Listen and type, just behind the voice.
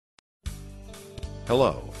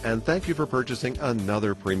Hello, and thank you for purchasing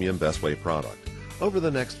another premium Bestway product. Over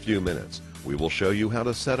the next few minutes, we will show you how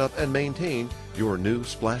to set up and maintain your new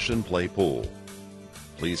splash and play pool.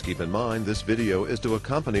 Please keep in mind this video is to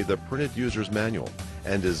accompany the printed user's manual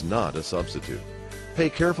and is not a substitute.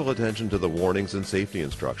 Pay careful attention to the warnings and safety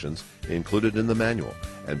instructions included in the manual,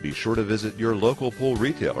 and be sure to visit your local pool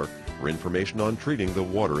retailer for information on treating the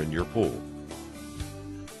water in your pool.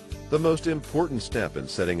 The most important step in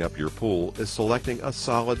setting up your pool is selecting a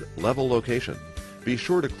solid, level location. Be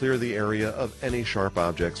sure to clear the area of any sharp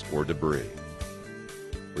objects or debris.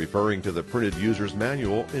 Referring to the printed user's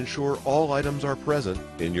manual, ensure all items are present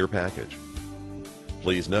in your package.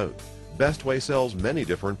 Please note, Bestway sells many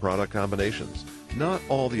different product combinations. Not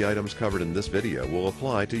all the items covered in this video will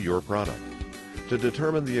apply to your product. To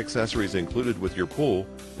determine the accessories included with your pool,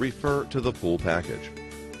 refer to the pool package.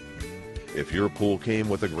 If your pool came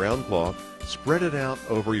with a ground cloth, spread it out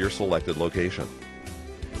over your selected location.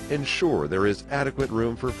 Ensure there is adequate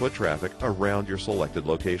room for foot traffic around your selected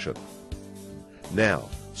location. Now,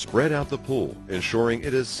 spread out the pool, ensuring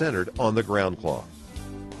it is centered on the ground cloth.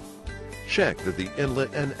 Check that the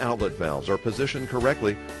inlet and outlet valves are positioned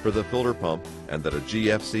correctly for the filter pump and that a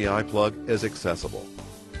GFCI plug is accessible.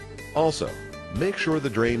 Also, make sure the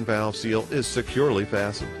drain valve seal is securely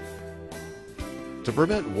fastened. To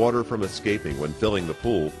prevent water from escaping when filling the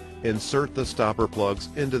pool, insert the stopper plugs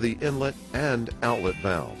into the inlet and outlet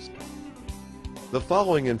valves. The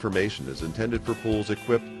following information is intended for pools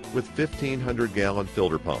equipped with 1,500-gallon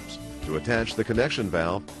filter pumps. To attach the connection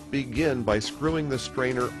valve, begin by screwing the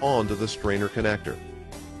strainer onto the strainer connector.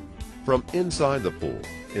 From inside the pool,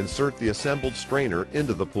 insert the assembled strainer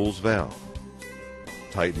into the pool's valve.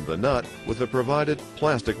 Tighten the nut with the provided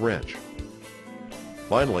plastic wrench.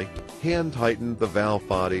 Finally, hand tighten the valve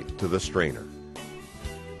body to the strainer.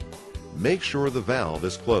 Make sure the valve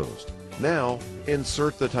is closed. Now,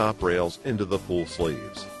 insert the top rails into the pool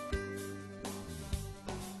sleeves.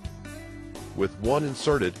 With one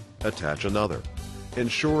inserted, attach another.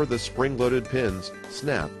 Ensure the spring-loaded pins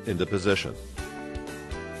snap into position.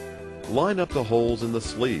 Line up the holes in the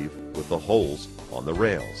sleeve with the holes on the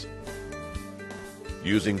rails.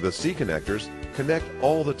 Using the C connectors, connect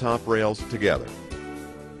all the top rails together.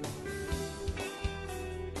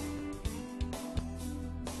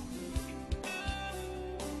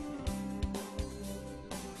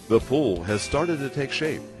 The pool has started to take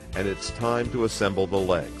shape, and it's time to assemble the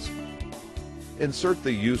legs. Insert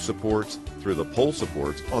the U supports through the pole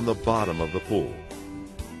supports on the bottom of the pool.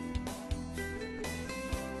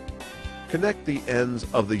 Connect the ends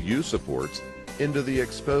of the U supports into the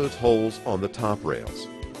exposed holes on the top rails.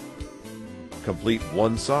 Complete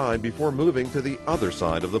one side before moving to the other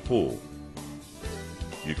side of the pool.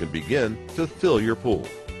 You can begin to fill your pool.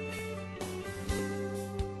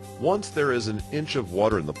 Once there is an inch of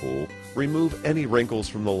water in the pool, remove any wrinkles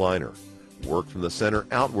from the liner. Work from the center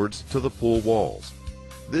outwards to the pool walls.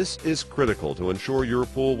 This is critical to ensure your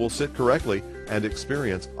pool will sit correctly and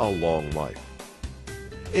experience a long life.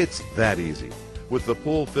 It's that easy. With the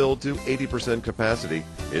pool filled to 80% capacity,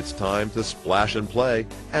 it's time to splash and play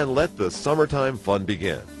and let the summertime fun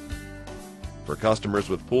begin. For customers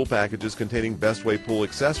with pool packages containing Bestway pool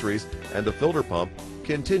accessories and a filter pump,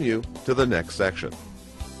 continue to the next section.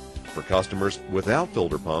 For customers without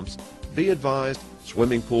filter pumps, be advised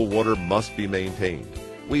swimming pool water must be maintained.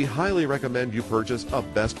 We highly recommend you purchase a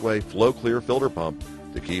Bestway Flow Clear filter pump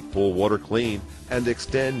to keep pool water clean and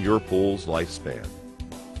extend your pool's lifespan.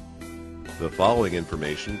 The following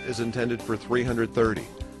information is intended for 330,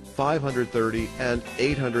 530, and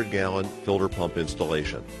 800-gallon filter pump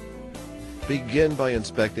installation. Begin by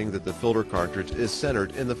inspecting that the filter cartridge is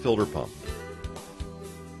centered in the filter pump.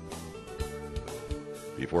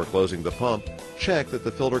 Before closing the pump, check that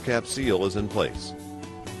the filter cap seal is in place.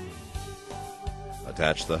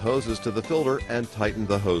 Attach the hoses to the filter and tighten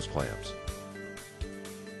the hose clamps.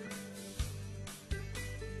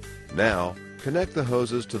 Now, connect the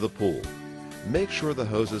hoses to the pool. Make sure the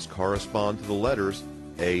hoses correspond to the letters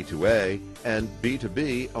A to A and B to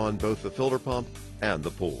B on both the filter pump and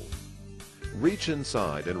the pool. Reach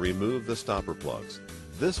inside and remove the stopper plugs.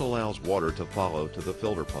 This allows water to follow to the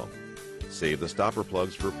filter pump. Save the stopper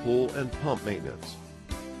plugs for pool and pump maintenance.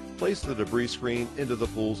 Place the debris screen into the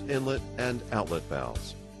pool's inlet and outlet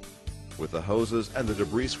valves. With the hoses and the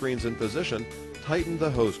debris screens in position, tighten the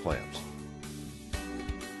hose clamps.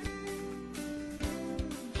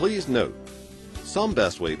 Please note, some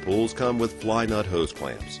Bestway pools come with fly nut hose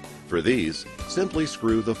clamps. For these, simply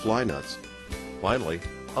screw the fly nuts. Finally,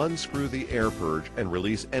 unscrew the air purge and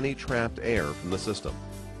release any trapped air from the system.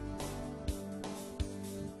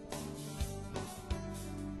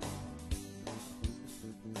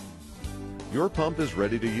 Your pump is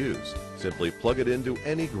ready to use. Simply plug it into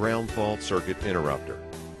any ground fault circuit interrupter.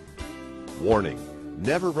 Warning: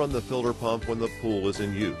 never run the filter pump when the pool is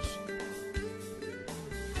in use.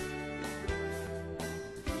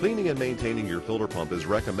 Cleaning and maintaining your filter pump is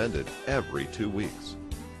recommended every 2 weeks.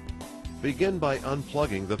 Begin by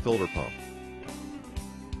unplugging the filter pump.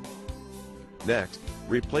 Next,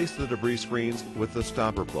 replace the debris screens with the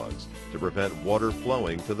stopper plugs to prevent water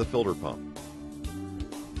flowing to the filter pump.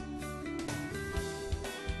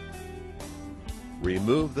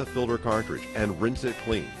 Remove the filter cartridge and rinse it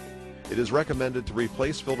clean. It is recommended to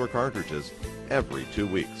replace filter cartridges every 2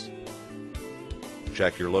 weeks.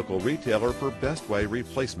 Check your local retailer for Bestway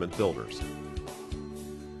replacement filters.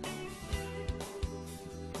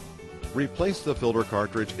 Replace the filter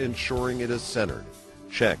cartridge, ensuring it is centered.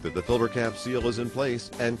 Check that the filter cap seal is in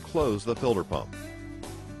place and close the filter pump.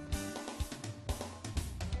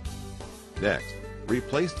 Next,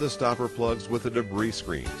 replace the stopper plugs with the debris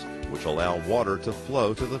screens, which allow water to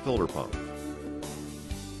flow to the filter pump.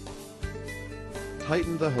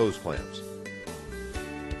 Tighten the hose clamps.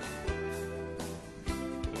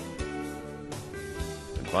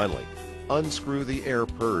 And finally, unscrew the air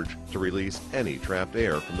purge to release any trapped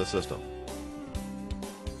air from the system.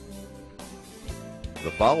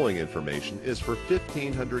 The following information is for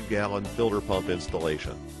 1,500-gallon filter pump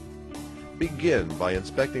installation. Begin by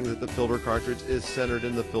inspecting that the filter cartridge is centered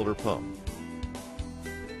in the filter pump.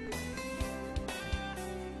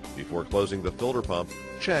 Before closing the filter pump,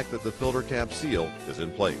 check that the filter cap seal is in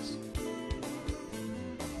place.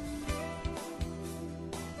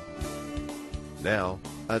 Now,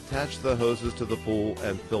 attach the hoses to the pool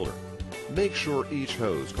and filter. Make sure each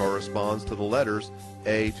hose corresponds to the letters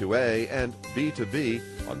A to A and B to B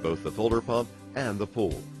on both the filter pump and the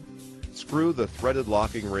pool. Screw the threaded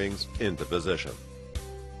locking rings into position.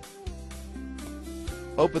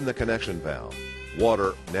 Open the connection valve.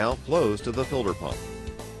 Water now flows to the filter pump.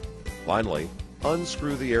 Finally,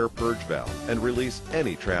 unscrew the air purge valve and release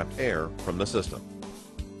any trapped air from the system.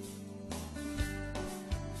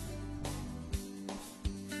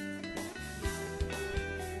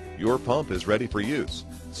 Your pump is ready for use.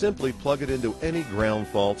 Simply plug it into any ground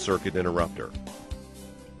fault circuit interrupter.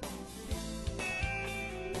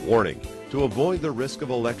 Warning: to avoid the risk of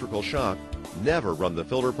electrical shock, never run the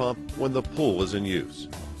filter pump when the pool is in use.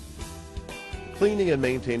 Cleaning and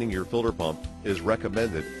maintaining your filter pump is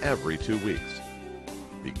recommended every 2 weeks.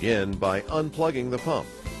 Begin by unplugging the pump.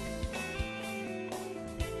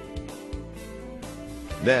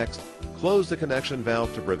 Next, close the connection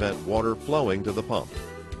valve to prevent water flowing to the pump.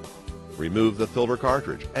 Remove the filter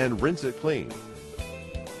cartridge and rinse it clean.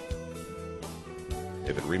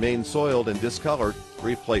 If it remains soiled and discolored,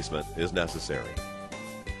 replacement is necessary.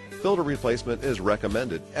 Filter replacement is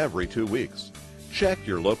recommended every 2 weeks. Check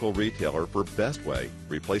your local retailer for Bestway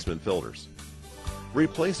replacement filters.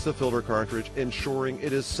 Replace the filter cartridge, ensuring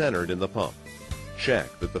it is centered in the pump.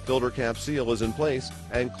 Check that the filter cap seal is in place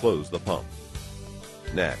and close the pump.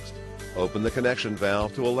 Next, open the connection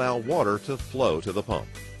valve to allow water to flow to the pump.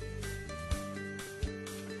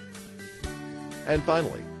 And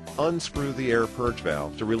finally, unscrew the air purge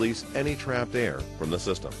valve to release any trapped air from the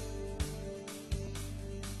system.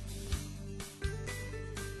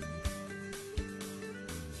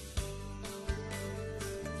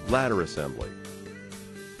 Ladder assembly.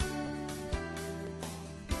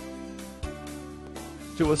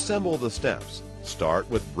 To assemble the steps, start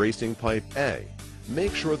with bracing pipe A.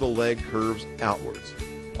 Make sure the leg curves outwards.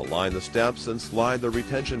 Align the steps and slide the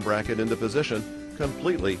retention bracket into position,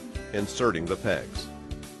 completely inserting the pegs.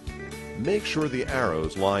 Make sure the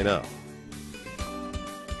arrows line up.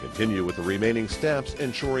 Continue with the remaining steps,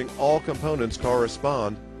 ensuring all components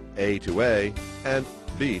correspond, A to A and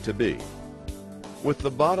B to B. With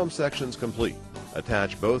the bottom sections complete,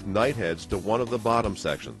 attach both knight heads to one of the bottom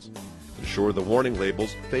sections. Ensure the warning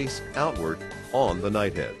labels face outward on the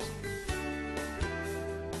knight heads.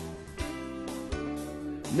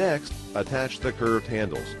 Next, attach the curved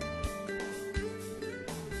handles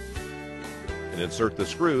and insert the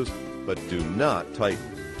screws, but do not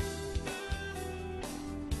tighten.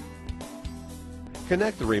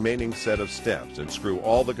 Connect the remaining set of steps and screw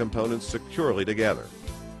all the components securely together.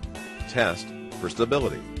 Test for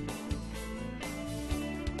stability.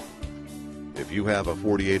 If you have a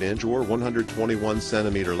 48-inch or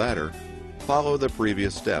 121-centimeter ladder, follow the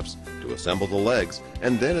previous steps to assemble the legs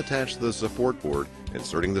and then attach the support board,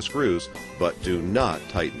 inserting the screws, but do not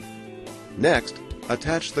tighten. Next,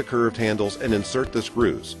 attach the curved handles and insert the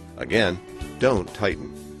screws. Again, don't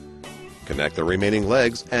tighten. Connect the remaining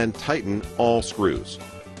legs and tighten all screws.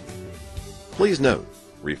 Please note,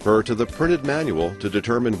 Refer to the printed manual to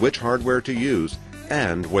determine which hardware to use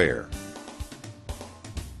and where.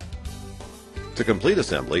 To complete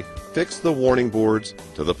assembly, fix the warning boards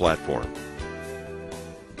to the platform.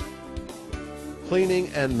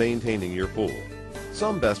 Cleaning and maintaining your pool.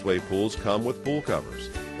 Some Bestway pools come with pool covers.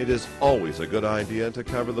 It is always a good idea to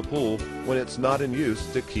cover the pool when it's not in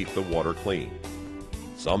use to keep the water clean.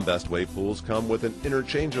 Some Bestway pools come with an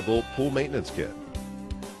interchangeable pool maintenance kit.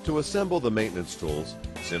 To assemble the maintenance tools,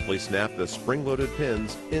 simply snap the spring-loaded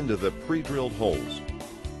pins into the pre-drilled holes.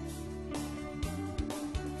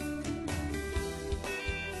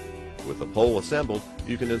 With the pole assembled,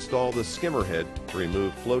 you can install the skimmer head to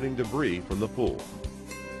remove floating debris from the pool.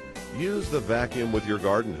 Use the vacuum with your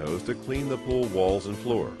garden hose to clean the pool walls and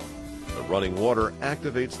floor. The running water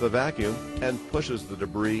activates the vacuum and pushes the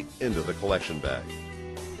debris into the collection bag.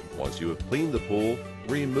 Once you have cleaned the pool,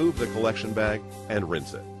 remove the collection bag and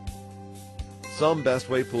rinse it. Some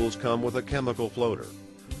Bestway pools come with a chemical floater.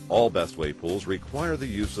 All Bestway pools require the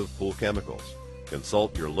use of pool chemicals.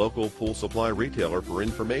 Consult your local pool supply retailer for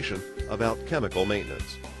information about chemical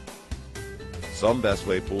maintenance. Some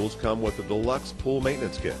Bestway pools come with the Deluxe Pool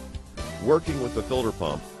Maintenance Kit. Working with the filter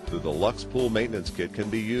pump, the Deluxe Pool Maintenance Kit can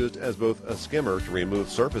be used as both a skimmer to remove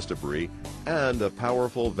surface debris and a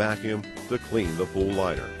powerful vacuum to clean the pool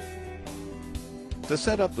liner. To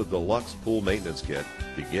set up the Deluxe Pool Maintenance Kit,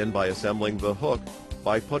 begin by assembling the hook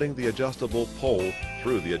by putting the adjustable pole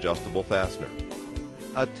through the adjustable fastener.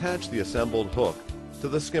 Attach the assembled hook to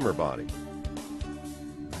the skimmer body.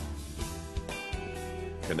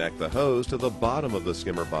 Connect the hose to the bottom of the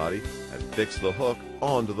skimmer body and fix the hook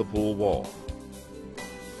onto the pool wall.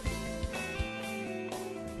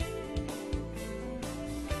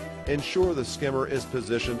 Ensure the skimmer is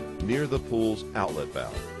positioned near the pool's outlet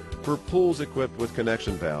valve. For pools equipped with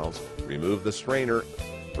connection valves, remove the strainer.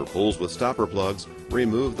 For pools with stopper plugs,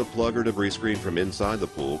 remove the plug or debris screen from inside the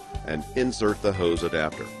pool and insert the hose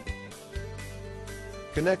adapter.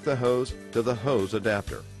 Connect the hose to the hose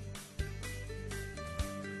adapter.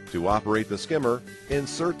 To operate the skimmer,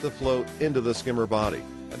 insert the float into the skimmer body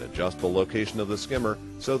and adjust the location of the skimmer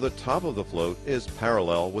so the top of the float is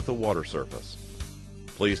parallel with the water surface.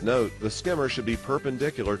 Please note the skimmer should be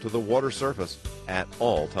perpendicular to the water surface at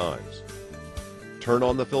all times. Turn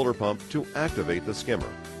on the filter pump to activate the skimmer.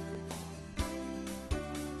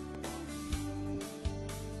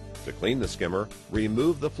 To clean the skimmer,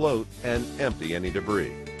 remove the float and empty any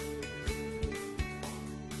debris.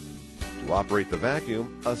 To operate the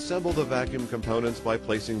vacuum, assemble the vacuum components by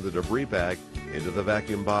placing the debris bag into the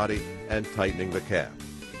vacuum body and tightening the cap.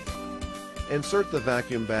 Insert the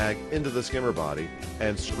vacuum bag into the skimmer body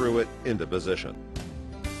and screw it into position.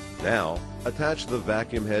 Now, attach the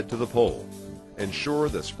vacuum head to the pole. Ensure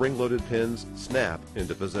the spring-loaded pins snap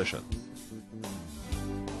into position.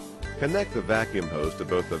 Connect the vacuum hose to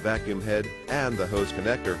both the vacuum head and the hose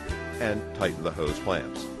connector and tighten the hose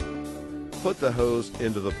clamps. Put the hose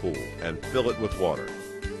into the pool and fill it with water.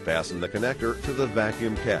 Fasten the connector to the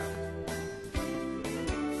vacuum cap.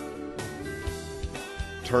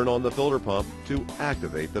 Turn on the filter pump to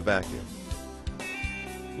activate the vacuum.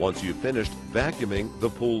 Once you've finished vacuuming the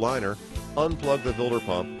pool liner, unplug the filter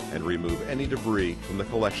pump and remove any debris from the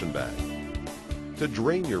collection bag. To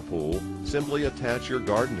drain your pool, simply attach your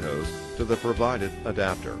garden hose to the provided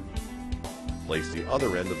adapter. Place the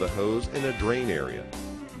other end of the hose in a drain area.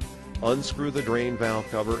 Unscrew the drain valve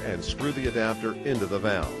cover and screw the adapter into the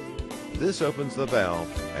valve. This opens the valve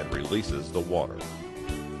and releases the water.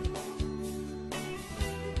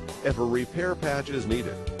 If a repair patch is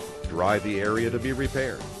needed, dry the area to be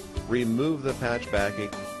repaired. Remove the patch backing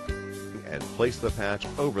and place the patch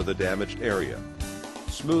over the damaged area.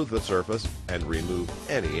 Smooth the surface and remove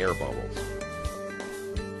any air bubbles.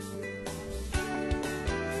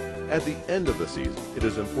 At the end of the season, it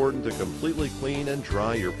is important to completely clean and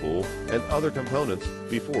dry your pool and other components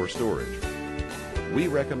before storage. We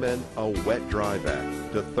recommend a wet-dry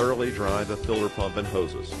vac to thoroughly dry the filter pump and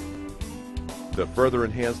hoses. To further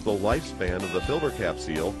enhance the lifespan of the filter cap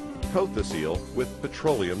seal, coat the seal with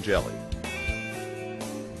petroleum jelly.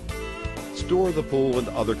 Store the pool and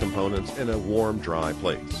other components in a warm, dry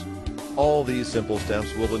place. All these simple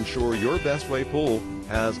steps will ensure your Bestway pool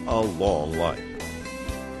has a long life.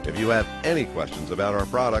 If you have any questions about our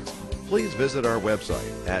products, please visit our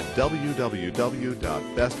website at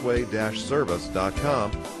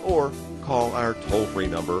www.bestway-service.com or call our toll-free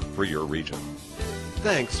number for your region.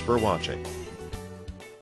 Thanks for watching.